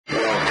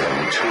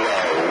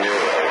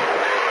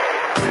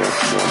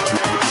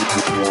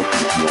Hey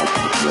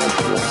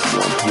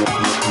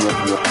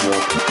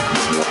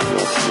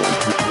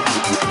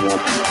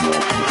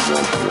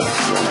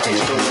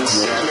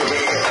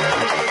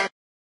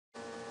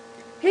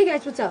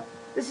guys, what's up?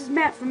 This is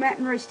Matt from Matt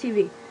and Royce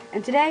TV,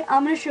 and today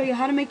I'm going to show you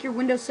how to make your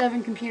Windows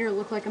 7 computer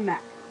look like a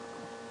Mac.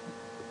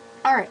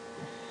 Alright,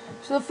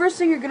 so the first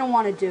thing you're going to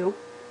want to do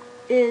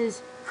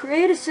is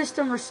create a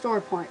system restore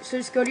point. So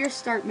just go to your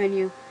start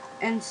menu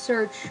and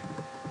search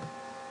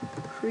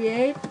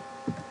create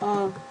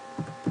a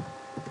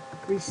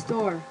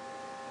restore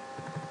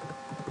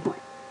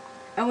point.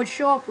 And it would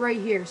show up right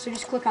here, so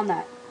just click on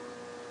that.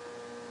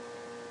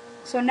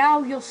 So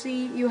now you'll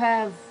see you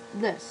have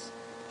this.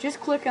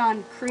 Just click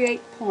on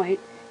create point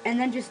and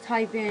then just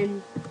type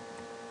in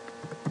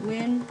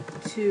Win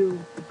to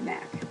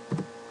Mac.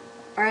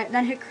 Alright,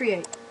 then hit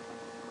create.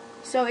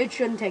 So it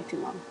shouldn't take too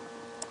long.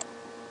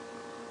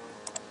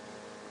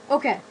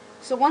 Okay,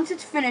 so once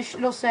it's finished,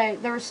 it'll say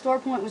the restore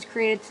point was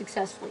created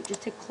successfully.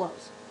 Just hit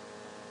close.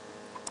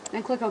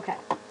 Then click OK.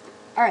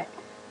 Alright,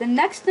 the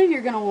next thing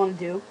you're going to want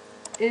to do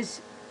is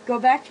go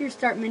back to your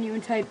start menu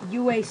and type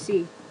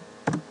UAC.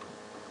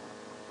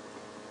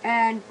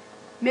 And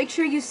make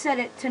sure you set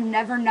it to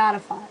never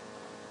notify,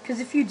 because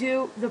if you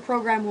do, the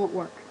program won't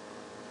work.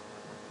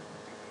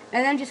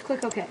 And then just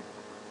click OK.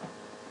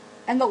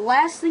 And the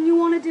last thing you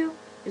want to do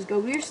is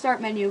go to your start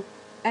menu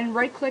and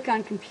right click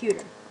on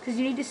computer, because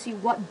you need to see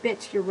what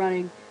bits you're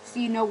running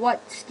so you know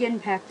what skin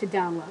pack to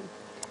download.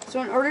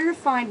 So in order to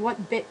find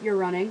what bit you're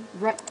running,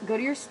 go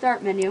to your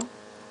start menu,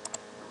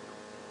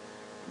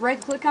 right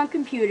click on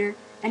computer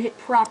and hit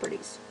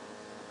properties.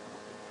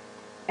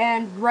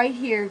 And right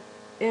here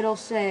it'll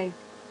say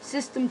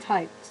system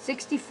type,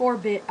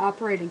 64-bit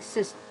operating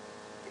system.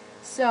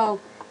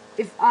 So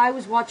if I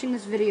was watching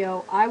this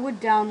video, I would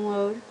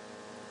download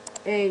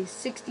a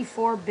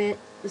 64-bit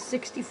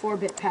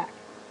pack,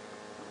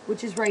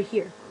 which is right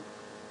here.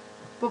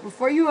 But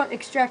before you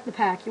extract the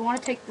pack, you want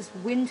to take this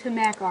Win to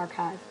Mac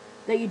archive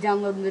that you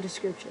download in the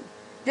description.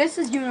 This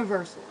is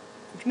universal,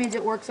 which means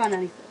it works on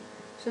anything.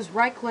 So just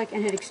right click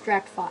and hit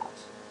extract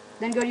files.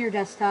 Then go to your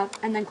desktop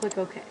and then click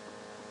OK.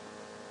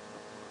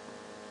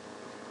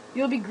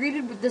 You'll be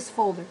greeted with this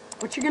folder.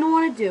 What you're going to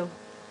want to do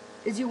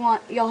is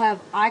you'll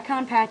have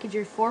Icon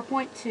Packager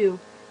 4.2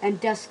 and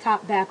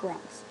desktop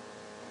backgrounds.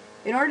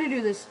 In order to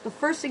do this, the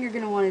first thing you're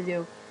going to want to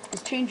do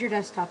is change your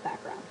desktop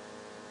background.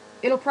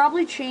 It'll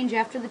probably change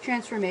after the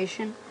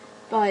transformation,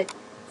 but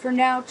for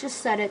now, just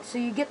set it so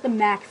you get the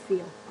Mac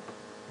feel.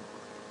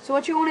 So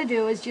what you want to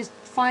do is just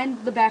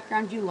find the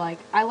background you like.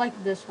 I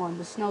like this one,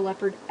 the Snow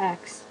Leopard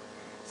X.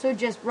 So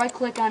just right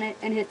click on it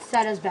and hit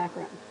set as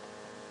background.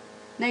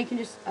 Now you can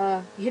just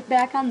hit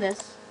back on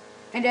this,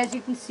 and as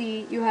you can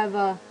see, you have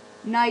a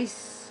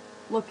nice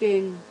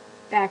looking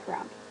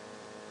background.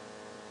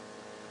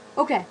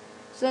 Okay,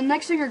 so the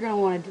next thing you're going to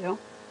want to do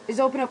is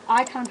open up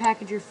Icon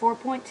Packager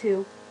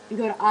 4.2 and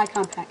go to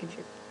Icon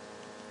Packager.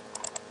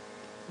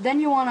 Then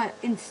you want to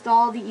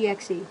install the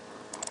exe.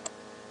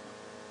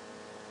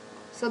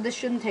 So this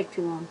shouldn't take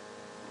too long.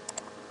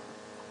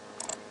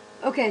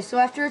 Okay, so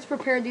after it's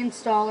prepared the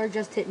installer,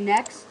 just hit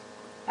next,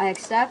 I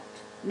accept,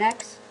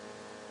 next,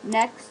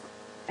 next,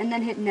 and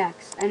then hit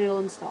next, and it'll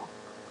install.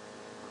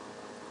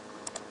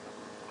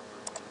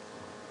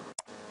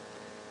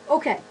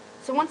 Okay,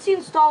 so once the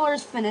installer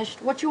is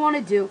finished, what you want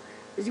to do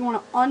is you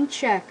want to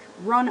uncheck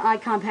Run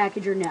Icon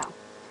Packager Now,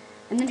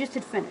 and then just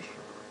hit Finish.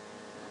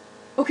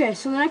 Okay,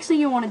 so the next thing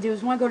you want to do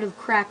is you want to go to the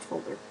Cracked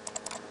folder,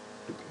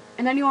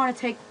 and then you want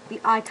to take the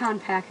Icon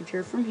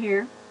Packager from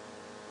here,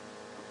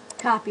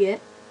 copy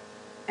it,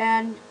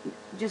 and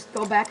just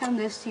go back on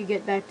this so you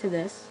get back to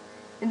this,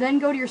 and then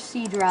go to your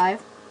C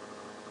drive,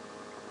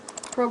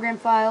 Program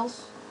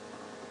Files,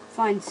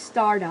 find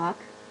StarDock,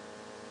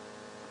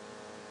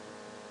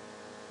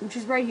 which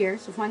is right here,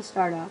 so find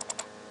StarDock,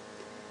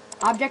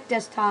 Object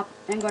Desktop,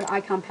 and go to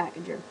Icon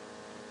Packager.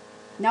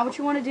 Now what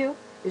you want to do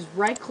is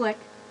right click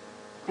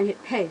and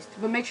hit paste,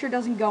 but make sure it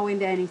doesn't go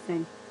into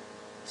anything.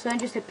 So then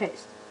just hit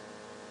paste.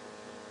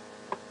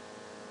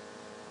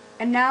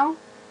 And now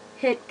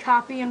hit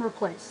copy and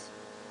replace.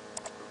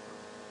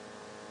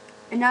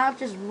 And now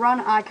just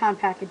run Icon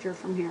Packager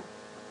from here.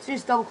 So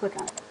just double click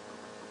on it.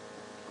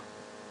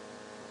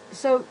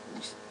 So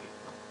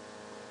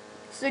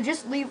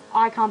just leave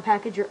Icon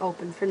Packager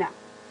open for now.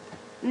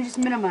 And just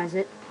minimize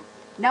it.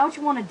 Now what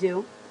you want to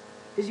do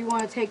is you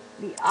want to take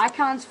the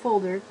icons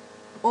folder,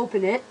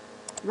 open it,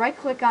 right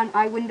click on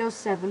iWindows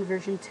 7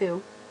 version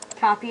 2,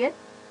 copy it,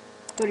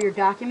 go to your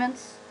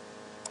documents,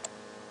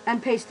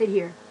 and paste it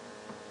here.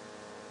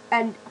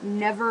 And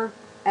never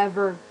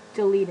ever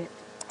delete it.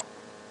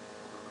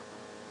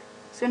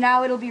 So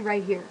now it'll be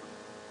right here.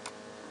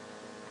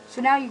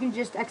 So now you can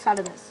just X out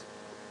of this.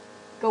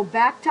 Go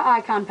back to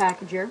Icon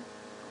Packager,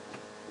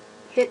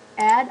 hit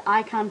Add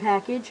Icon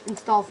Package,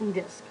 Install from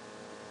Disk.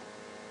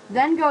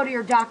 Then go to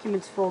your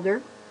Documents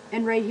folder,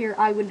 and right here,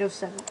 iWindows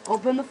 7.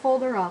 Open the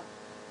folder up,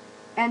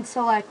 and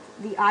select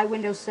the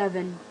iWindows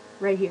 7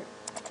 right here.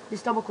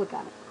 Just double click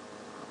on it.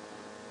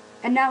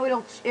 And now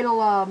it'll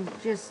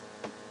just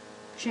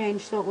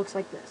change so it looks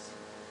like this.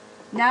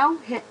 Now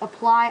hit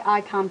Apply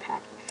Icon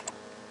Package.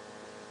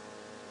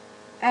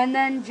 And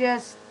then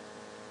just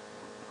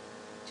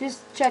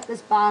check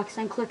this box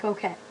and click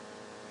OK.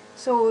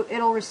 So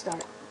it'll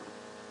restart.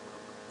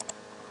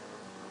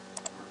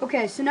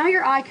 Okay, so now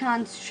your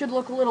icons should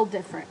look a little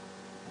different.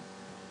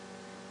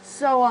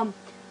 So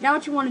now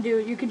what you want to do,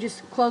 you can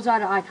just close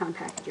out of Icon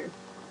Packager.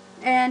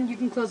 And you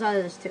can close out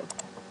of this too.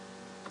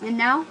 And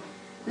now,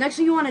 the next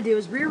thing you want to do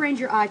is rearrange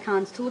your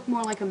icons to look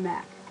more like a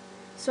Mac.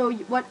 So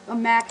what a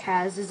Mac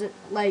has is it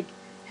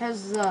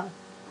has the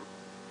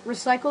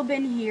recycle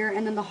bin here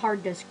and then the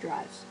hard disk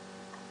drives.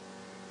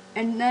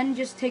 And then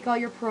just take all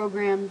your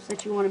programs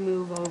that you want to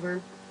move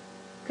over,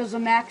 because the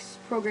Mac's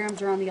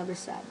programs are on the other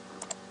side.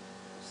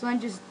 So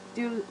then just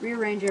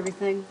rearrange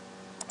everything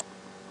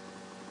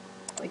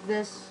like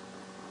this.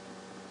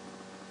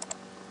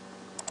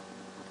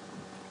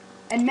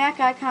 And Mac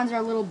icons are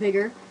a little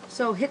bigger,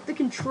 so hit the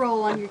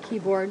Control on your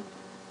keyboard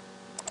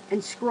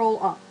and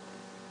scroll up,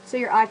 so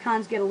your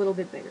icons get a little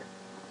bit bigger.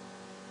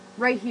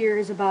 Right here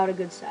is about a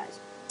good size.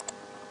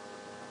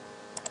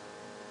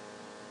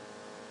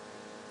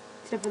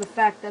 Except for the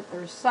fact that the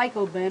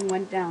recycle bin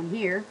went down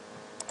here.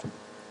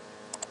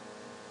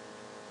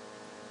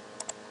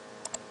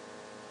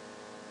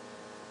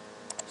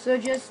 So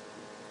just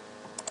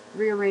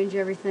rearrange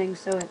everything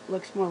so it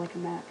looks more like a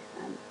Mac.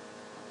 And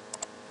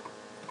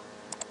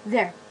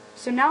there.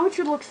 So now it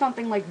should look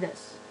something like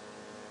this.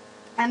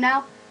 And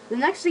now, the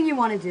next thing you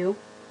want to do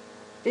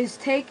is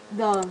take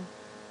the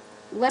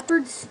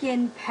leopard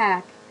skin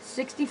pack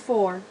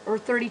 64 or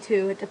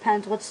 32, it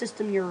depends what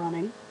system you're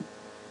running.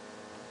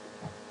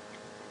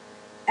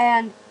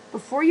 And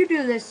before you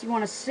do this, you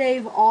want to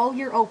save all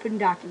your open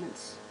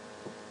documents,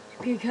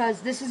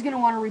 because this is going to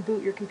want to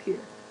reboot your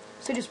computer.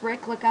 So just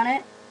right click on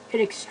it,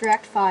 hit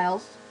extract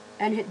files,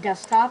 and hit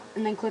desktop,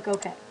 and then click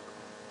OK.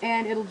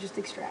 And it'll just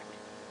extract.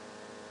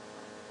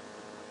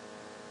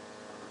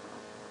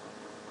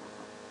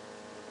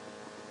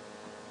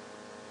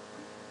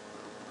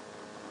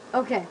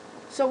 Okay,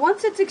 so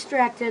once it's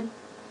extracted,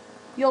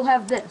 you'll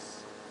have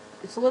this.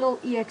 It's a little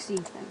exe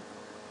thing.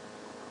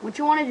 What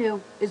you want to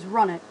do is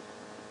run it.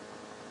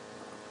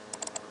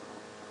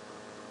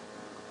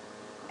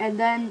 And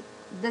then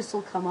this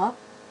will come up.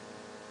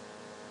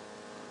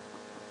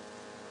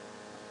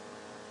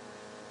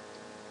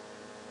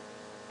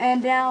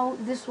 And now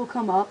this will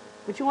come up.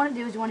 What you want to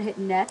do is you want to hit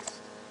next.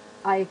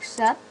 I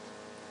accept.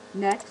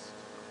 Next.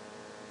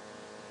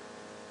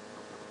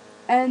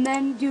 And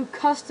then do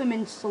custom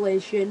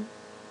installation.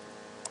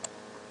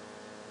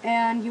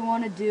 And you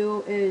want to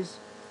do is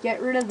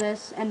get rid of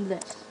this and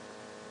this.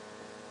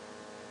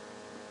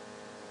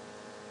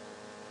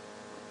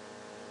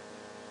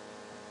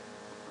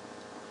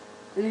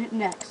 And hit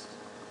next.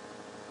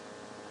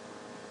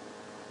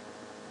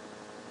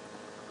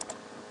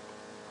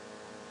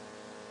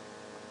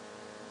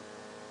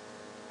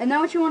 And then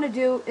what you want to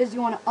do is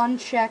you want to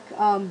uncheck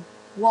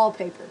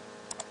wallpaper,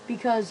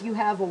 because you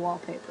have a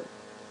wallpaper.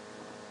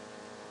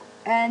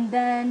 And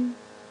then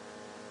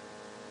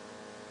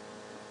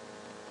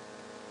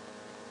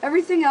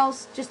everything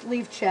else just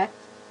leave checked,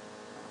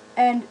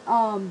 and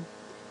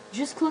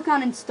just click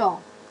on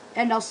install,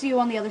 and I'll see you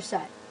on the other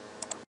side.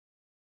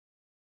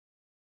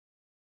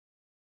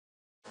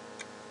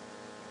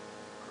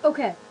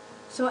 Okay,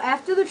 so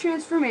after the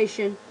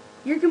transformation,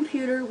 your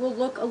computer will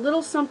look a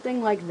little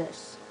something like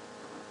this.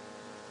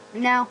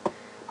 Now,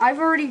 I've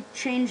already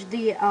changed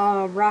the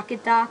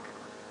Rocket Dock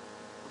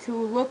to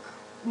look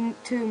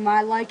to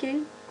my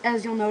liking.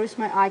 As you'll notice,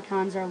 my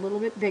icons are a little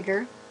bit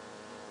bigger,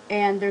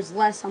 and there's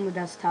less on the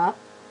desktop.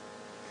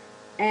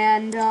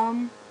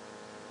 And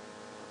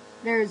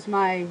there's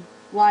my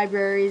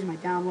libraries, my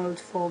downloads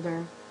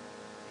folder,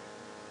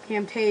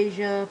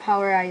 Camtasia,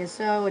 Power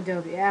ISO,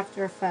 Adobe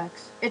After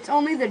Effects. It's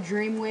only the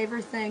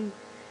Dreamweaver thing,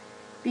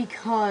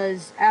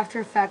 because After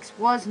Effects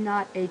was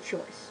not a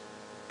choice.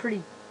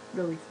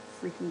 Really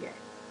freaking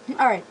gay.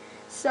 Alright,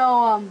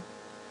 so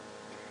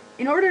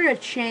in order to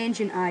change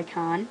an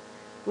icon,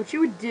 what you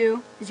would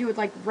do is you would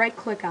right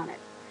click on it.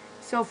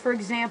 So for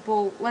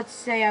example, let's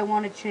say I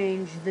want to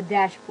change the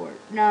dashboard.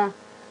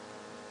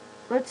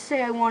 Let's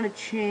say I want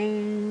to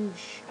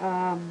change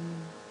my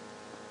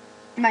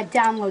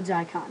downloads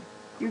icon.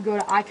 You go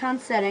to icon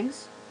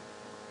settings,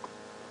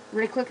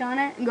 right click on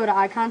it and go to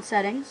icon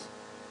settings,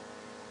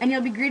 and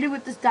you'll be greeted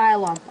with this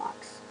dialog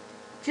box.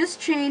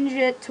 Just change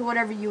it to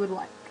whatever you would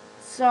like.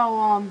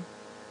 So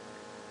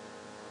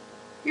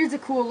here's a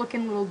cool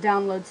looking little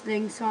downloads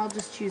thing, so I'll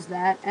just choose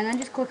that, and then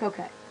just click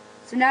OK.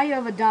 So now you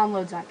have a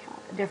downloads icon,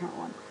 a different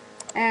one.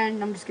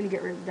 And I'm just going to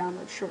get rid of the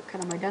download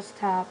shortcut on my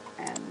desktop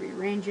and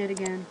rearrange it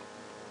again.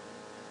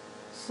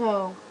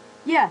 So,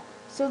 yeah,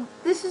 so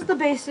this is the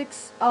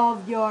basics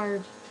of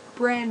your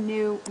brand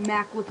new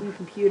Mac looking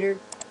computer.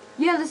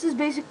 Yeah, this is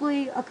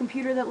basically a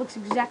computer that looks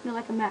exactly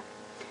like a Mac.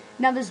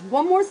 Now there's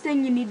one more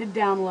thing you need to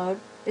download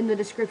in the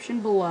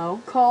description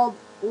below, called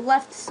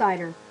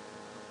Leftsider.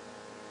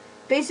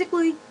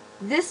 Basically,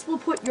 this will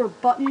put your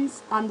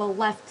buttons on the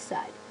left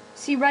side.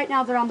 See, right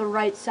now they're on the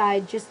right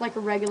side, just like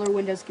a regular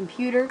Windows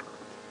computer.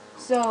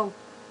 So,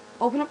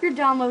 open up your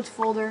downloads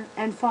folder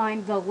and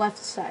find the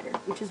Leftsider,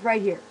 which is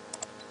right here.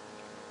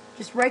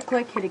 Just right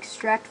click, hit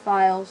extract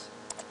files,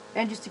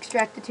 and just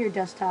extract it to your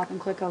desktop and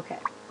click OK.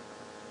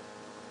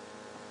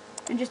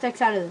 And just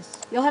X out of this.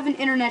 You'll have an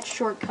internet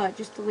shortcut,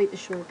 just delete the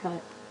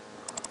shortcut.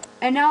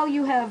 And now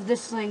you have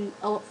this thing,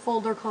 a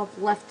folder called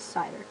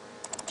Leftsider.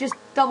 Just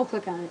double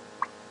click on it.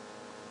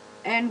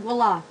 And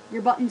voila,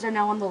 your buttons are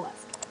now on the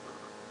left.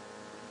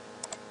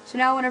 So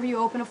now whenever you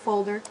open a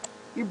folder,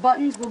 your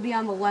buttons will be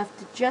on the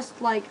left,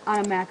 just like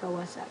on a Mac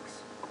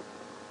OSX.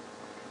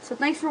 So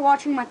thanks for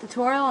watching my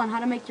tutorial on how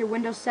to make your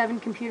Windows 7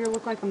 computer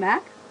look like a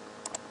Mac.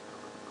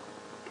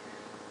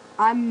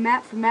 I'm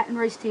Matt from Matt and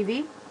Race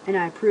TV, and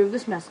I approve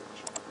this message.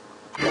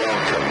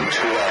 Welcome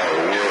to our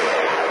world.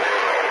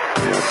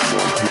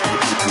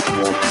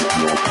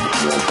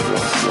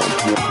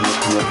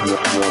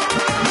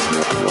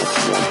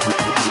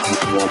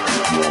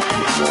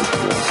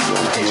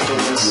 It's been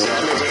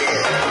insanity.